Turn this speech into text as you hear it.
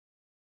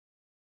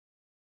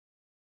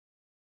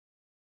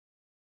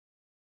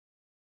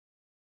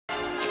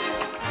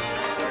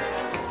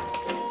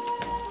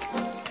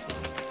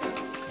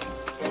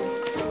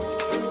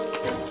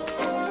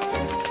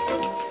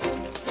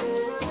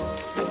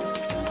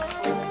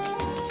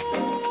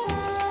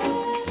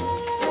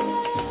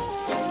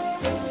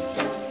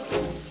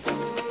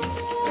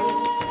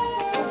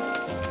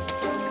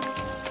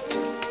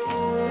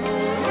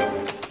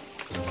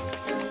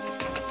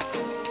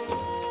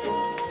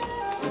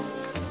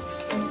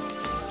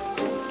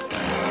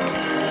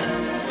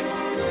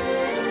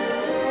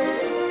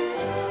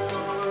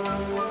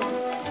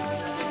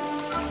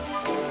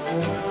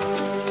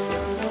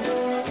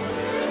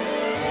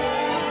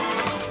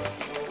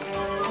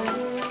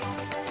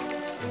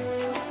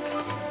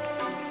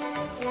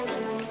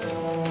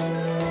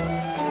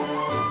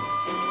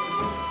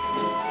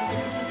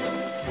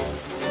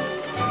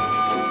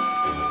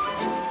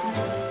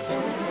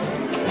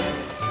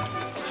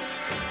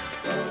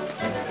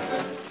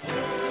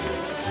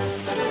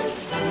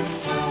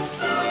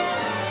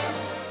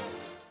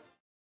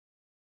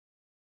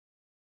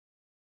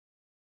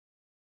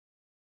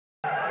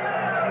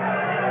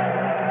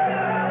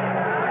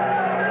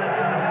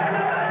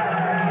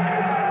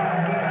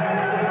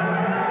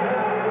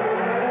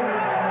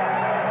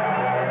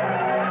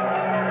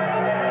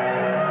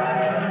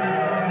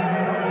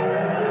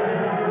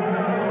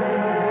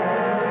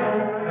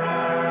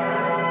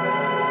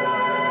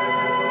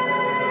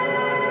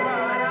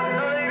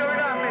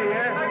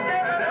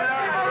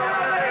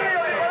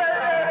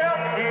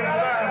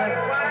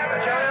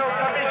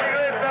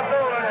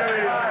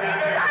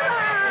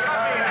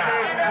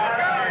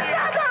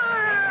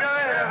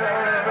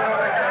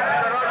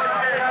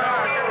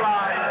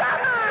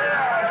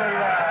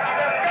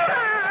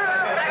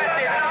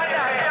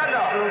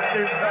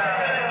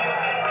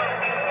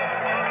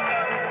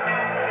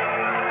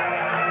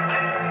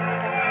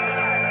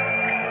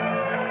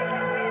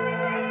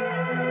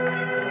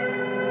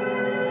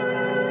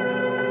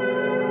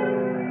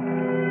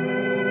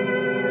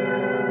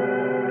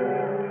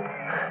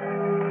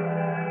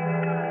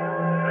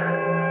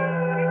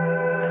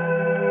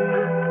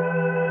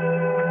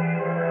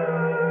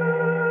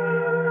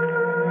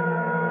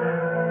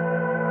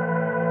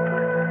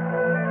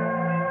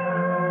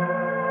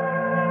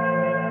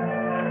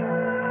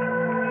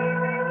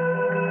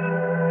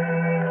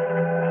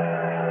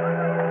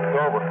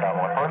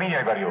flaminio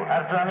ai parioli.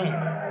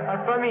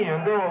 Al flaminio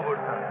non devo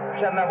portare.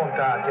 Ci andiamo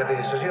tanti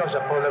adesso, se no si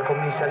appoda il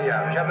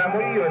commissariato. Ci andiamo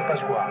io e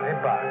Pasquale, e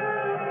basta.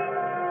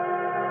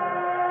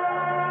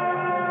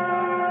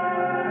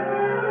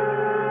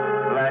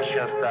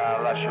 Lascia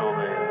stare, lascialo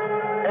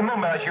bene. E non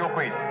me la lascio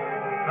qui.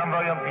 Non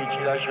voglio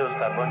impicci, lascialo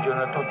stare.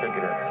 Buongiorno a tutti e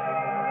grazie.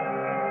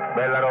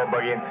 Bella roba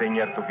che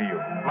insegna al tuo figlio.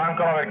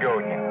 Manca la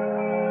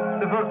vergogna.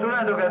 Sei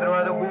fortunato che hai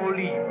trovato quello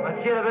lì, ma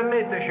se era per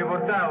me te ci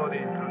portavo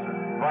dentro.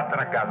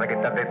 Vattene a casa che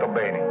ti ha detto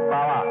bene.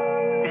 Va,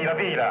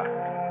 fila.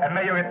 È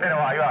meglio che te ne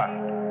vai, va.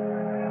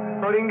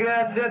 Lo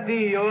ringrazio a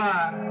Dio,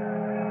 va.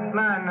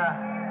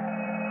 Manna.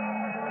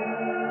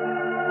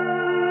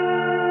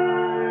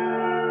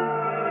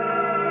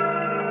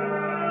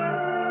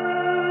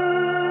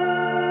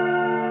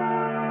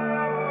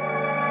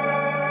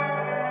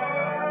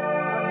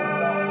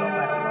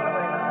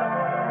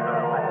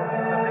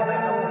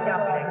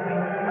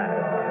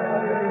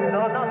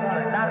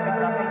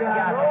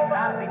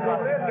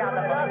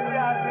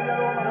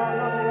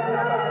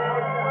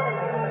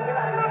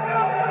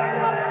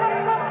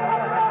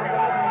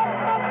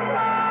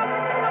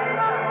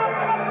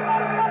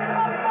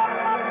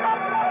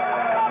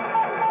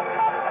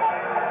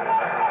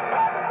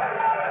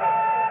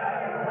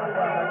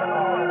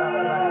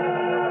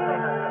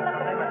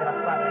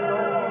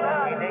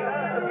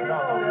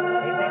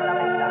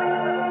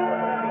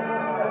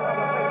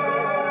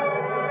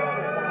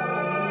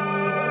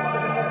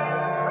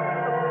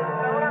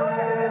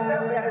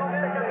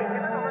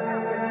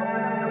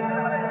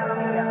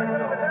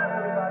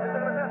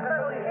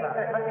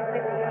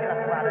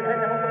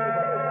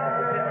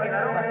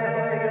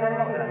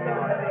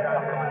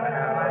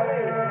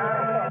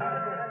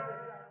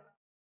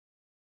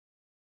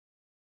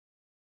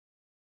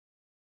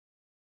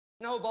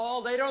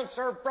 Snowball, they don't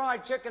serve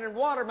fried chicken and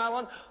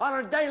watermelon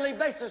on a daily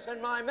basis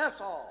in my mess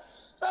hall.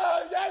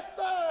 Sir, yes,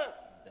 sir!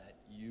 Is that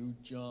you,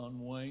 John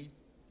Wayne?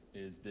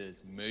 Is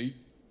this me?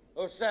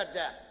 Who said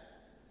that?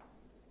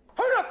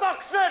 Who the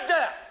fuck said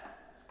that?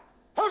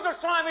 Who's the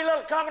slimy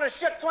little communist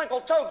shit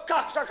twinkle-toed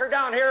cocksucker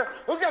down here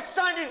who just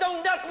signed his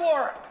own death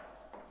warrant?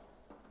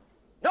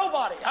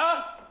 Nobody,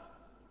 huh?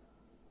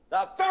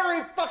 The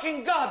very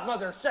fucking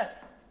godmother said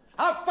it.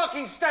 I'm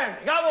fucking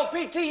standing. I will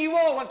PT you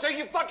all until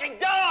you fucking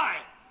die.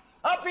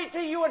 I'll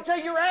PT you until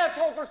your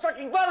assholes are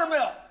sucking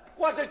buttermilk.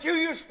 Was it you,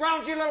 you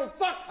scroungy little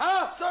fuck,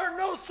 huh? Sir,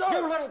 no, sir!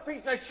 You little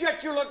piece of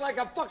shit, you look like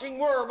a fucking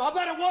worm. I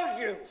bet it was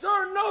you.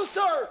 Sir, no,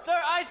 sir! Sir,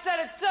 I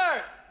said it,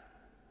 sir!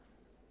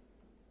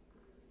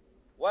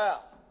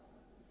 Well,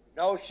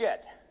 no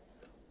shit.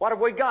 What have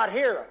we got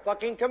here? A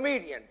fucking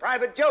comedian,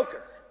 private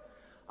joker.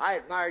 I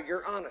admire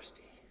your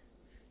honesty.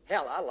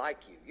 Hell, I like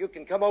you. You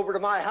can come over to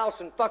my house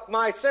and fuck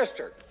my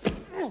sister.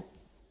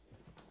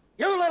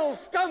 You little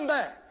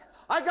scumbag.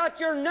 I got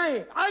your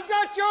name. I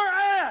got your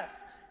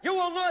ass. You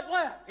will not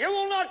laugh. You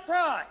will not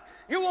cry.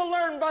 You will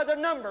learn by the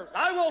numbers.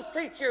 I will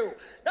teach you.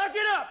 Now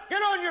get up.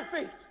 Get on your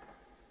feet.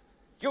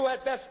 You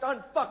had best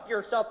unfuck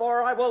yourself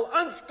or I will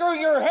unscrew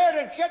your head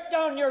and shut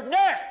down your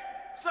neck.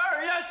 Sir,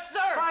 yes,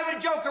 sir!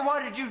 Private Joker,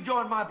 why did you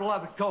join my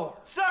beloved corps?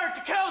 Sir,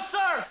 to kill,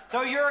 sir!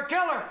 So you're a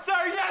killer? Sir,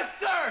 yes,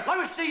 sir! Let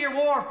me see your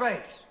war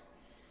face.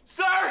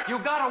 Sir! You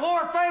got a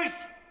war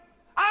face?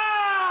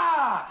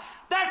 Ah!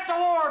 That's a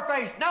war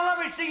face. Now let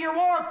me see your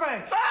war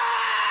face.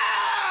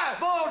 Ah!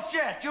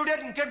 Bullshit. You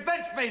didn't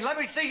convince me. Let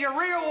me see your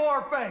real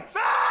war face.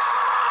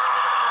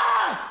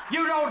 Ah!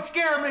 You don't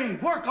scare me.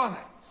 Work on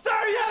it.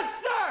 Sir, yes,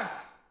 sir!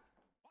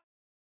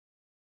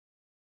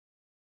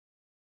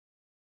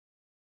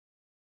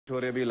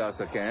 छोरे भी ला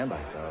सके हैं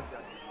भाई साहब,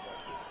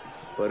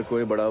 पर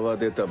कोई बढ़ावा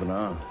दे तब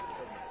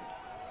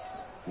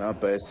ना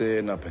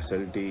पैसे ना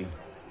फैसिलिटी,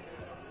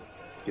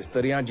 किस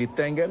तरह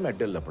जीतेंगे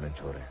मेडल अपने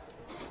छोरे।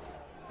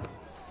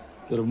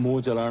 सिर्फ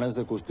मुंह चलाने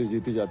से कुश्ती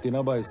जीती जाती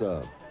ना भाई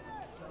साहब,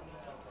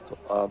 तो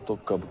आप तो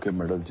कब के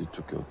मेडल जीत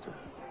चुके होते।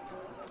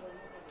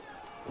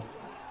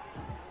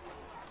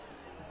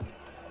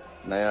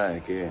 नया है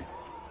कि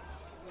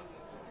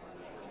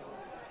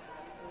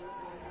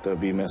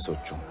तभी मैं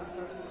सोचूं।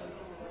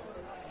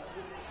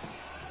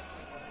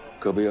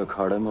 कभी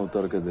अखाड़े में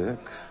उतर के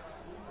देख,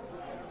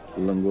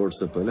 लंगोट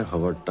से पहले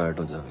हवा टाइट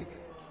हो जाएगी।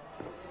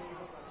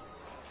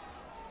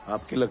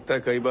 आपकी लगता है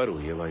कई बार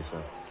हुई है भाई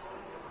साहब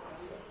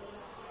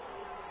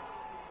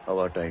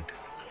हवा टाइट।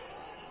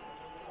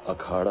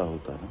 अखाड़ा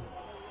होता ना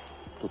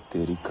तो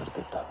तेरी कर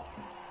देता।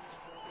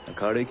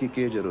 अखाड़े की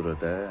क्या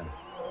जरूरत है?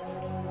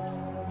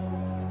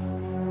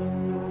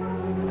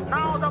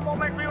 Now the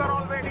moment we were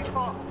all waiting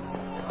for.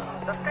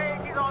 The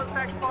stage is all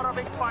set for a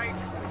big fight.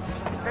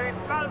 There is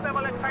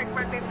palpable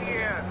excitement in the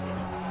air.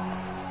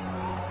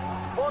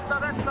 Both the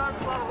wrestlers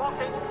were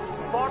walking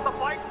for the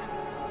fight.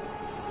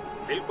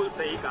 बिल्कुल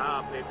सही कहा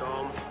आपने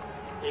Tom,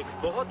 एक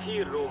बहुत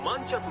ही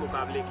रोमांचक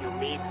मुकाबले की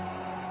उम्मीद,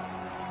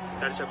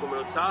 दर्शकों में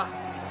उत्साह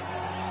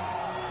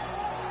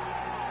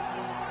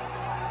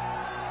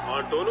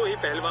और दोनों ही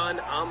पहलवान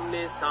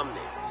आमने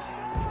सामने।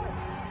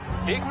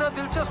 देखना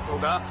दिलचस्प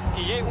होगा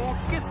कि ये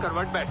ऊंट किस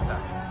करवट बैठता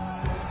है।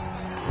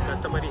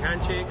 कस्टमरी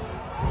हैंडशेक,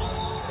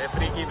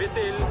 रेफरी की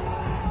विसिल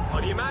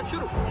और ये मैच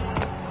शुरू।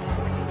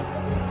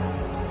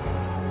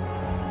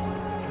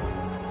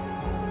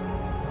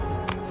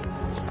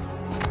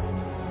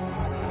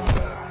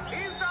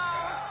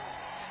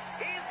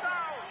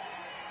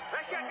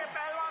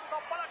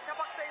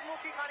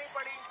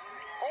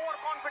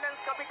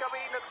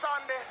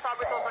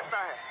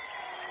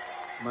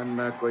 मन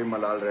में कोई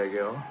मलाल रह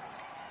गया हो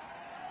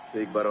तो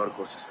एक बार और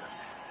कोशिश कर ले।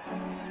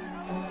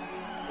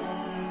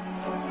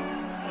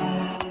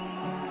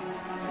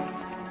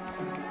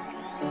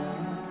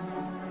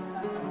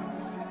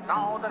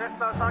 Now the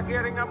wrestlers are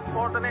gearing up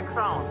for the next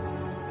round.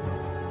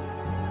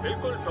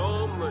 बिल्कुल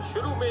टॉम,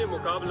 शुरू में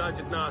मुकाबला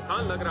जितना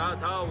आसान लग रहा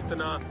था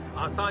उतना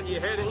आसान ये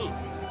है नहीं।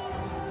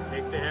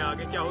 देखते हैं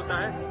आगे क्या होता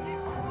है।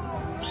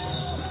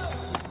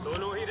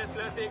 दोनों ही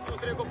रेसलर्स एक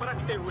दूसरे को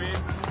परखते हुए,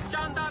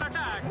 शानदार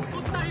अटैक,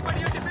 उतना ही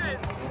बढ़िया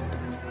डिफेंस।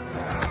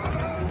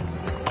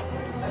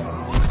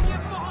 और ये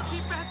बहुत ही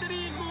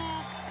बेहतरीन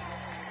मूव,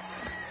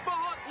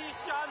 बहुत ही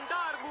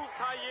शानदार मूव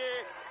था ये।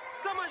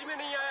 समझ में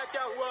नहीं आया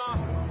क्या हुआ।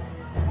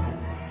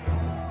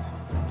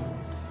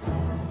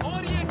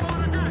 और ये एक और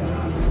attack,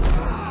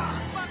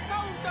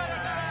 counter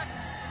attack.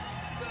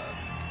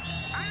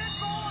 And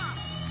it's over.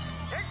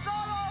 It's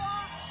all over.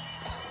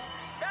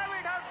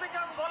 David has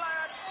become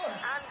Goliath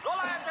and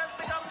Goliath has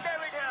become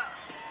David here.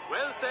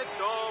 Well said,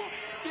 Tom.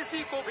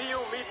 किसी को भी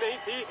उम्मीद नहीं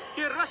थी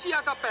कि रशिया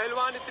का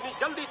पहलवान इतनी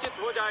जल्दी चित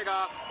हो जाएगा।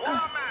 What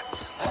a match.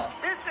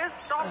 This is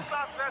top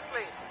class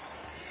wrestling.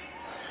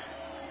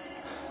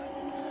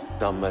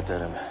 दम है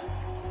तेरे में।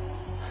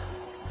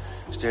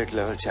 स्टेट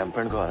लेवल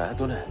चैंपियन को हराया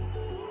तूने।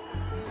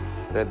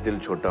 रे दिल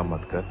छोटा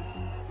मत कर,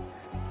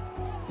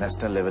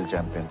 नेशनल लेवल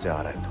चैंपियन से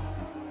आ रहा है तू।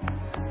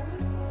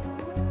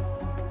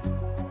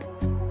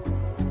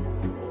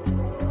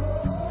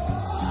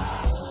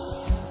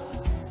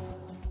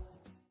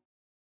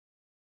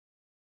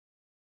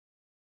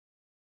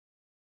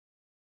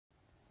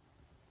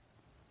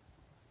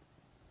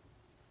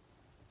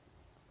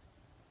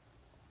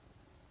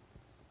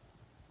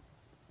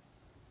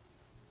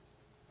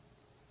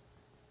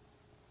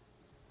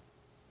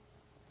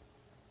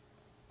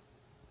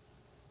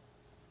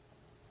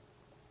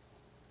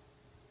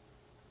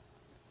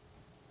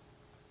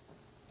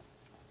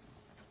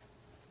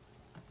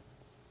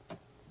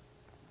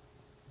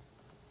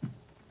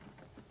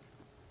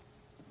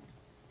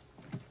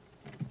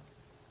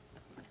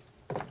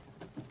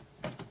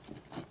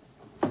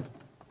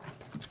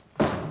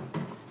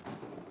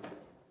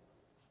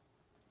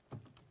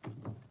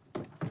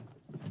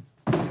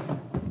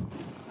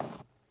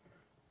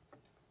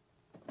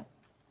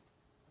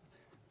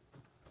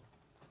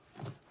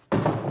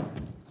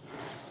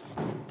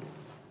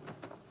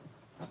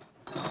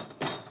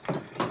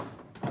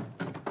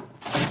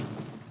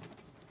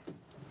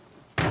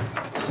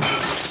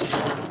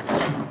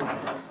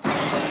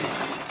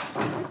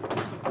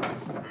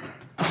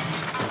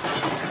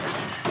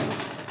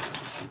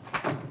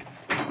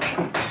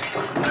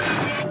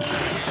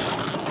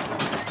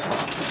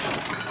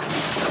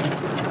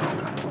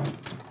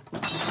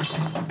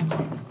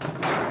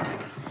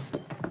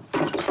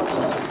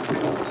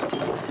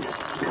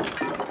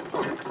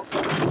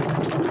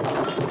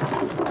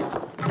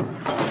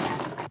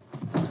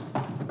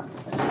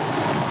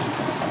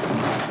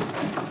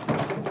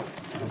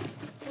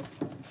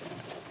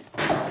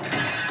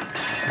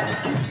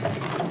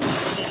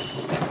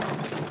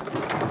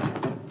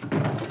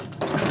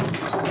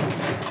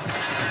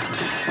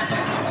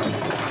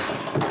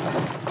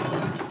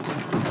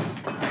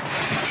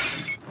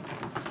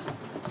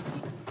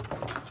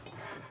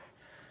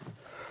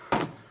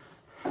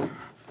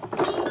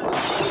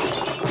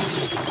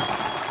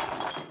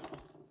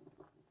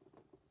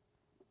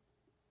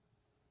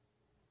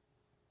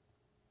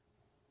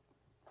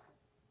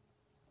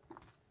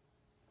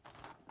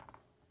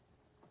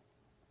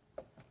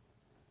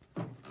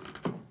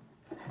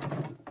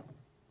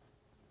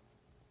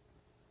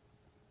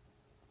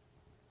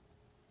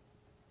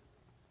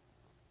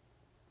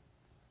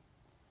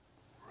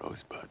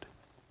 Rosebud.